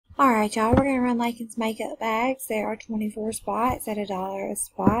Alright, y'all, we're going to run Lacon's makeup bags. There are 24 spots at $1 a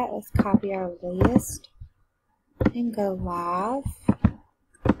spot. Let's copy our list and go live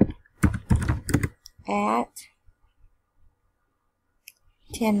at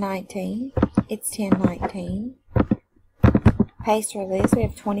 10:19. It's 10:19. Paste our list. We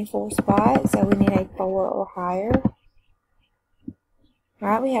have 24 spots, so we need a 4 or higher.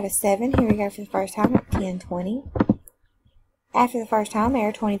 Alright, we have a 7. Here we go for the first time at 10:20. After the first time, there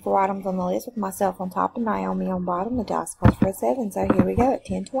are 24 items on the list with myself on top and Naomi on bottom. The dice calls for a 7, so here we go at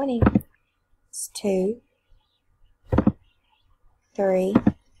 10:20. It's 2, 3,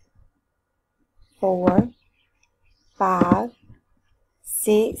 4, 5,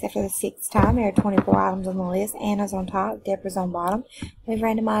 6. After the 6th time, there are 24 items on the list. Anna's on top, Deborah's on bottom. We've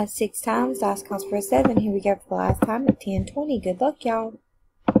randomized 6 times. Dice calls for a 7. Here we go for the last time at 10:20. Good luck, y'all.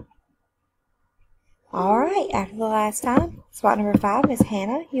 Alright, after the last time, spot number 5, Miss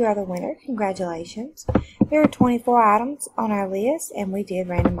Hannah, you are the winner. Congratulations. There are 24 items on our list, and we did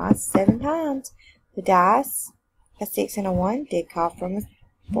randomize 7 times. The dice, a 6 and a 1, did call from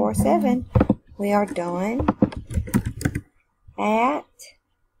for a 7. We are done at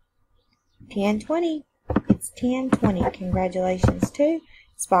 10:20. It's 10:20. Congratulations to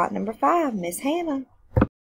spot number 5, Miss Hannah.